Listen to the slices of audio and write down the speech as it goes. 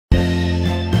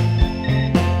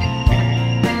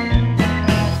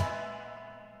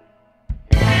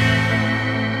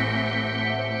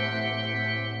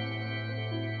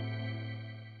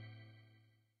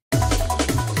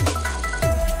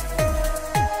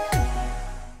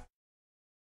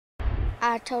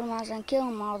I told him I was gonna kill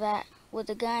him all that with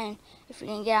a gun if he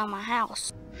didn't get out of my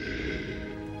house.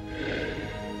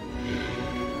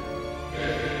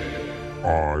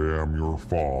 I am your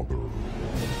father.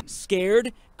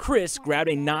 Scared, Chris grabbed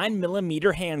a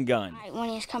 9mm handgun. When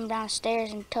he was coming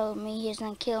downstairs and told me he was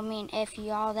gonna kill me and F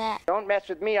you all that. Don't mess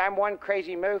with me, I'm one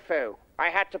crazy mofo. I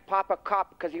had to pop a cop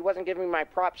because he wasn't giving me my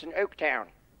props in Oaktown.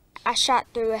 I shot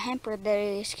through a hamper that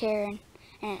he was carrying,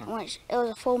 and it was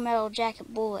a full metal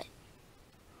jacket bullet.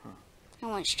 I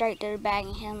went straight through the back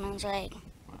and hit him in his leg.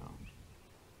 Wow.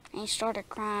 And he started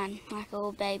crying like a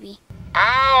little baby.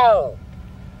 Ow!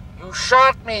 You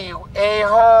shot me, you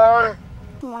a-hole!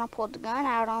 When I pulled the gun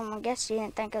out on him, I guess he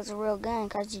didn't think it was a real gun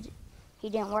because he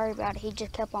didn't worry about it. He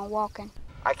just kept on walking.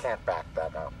 I can't back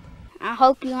that up. I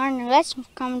hope you learn your lesson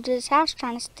from coming to this house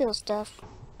trying to steal stuff.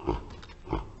 We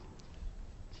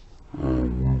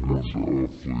want the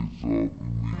athletes out and meet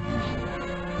us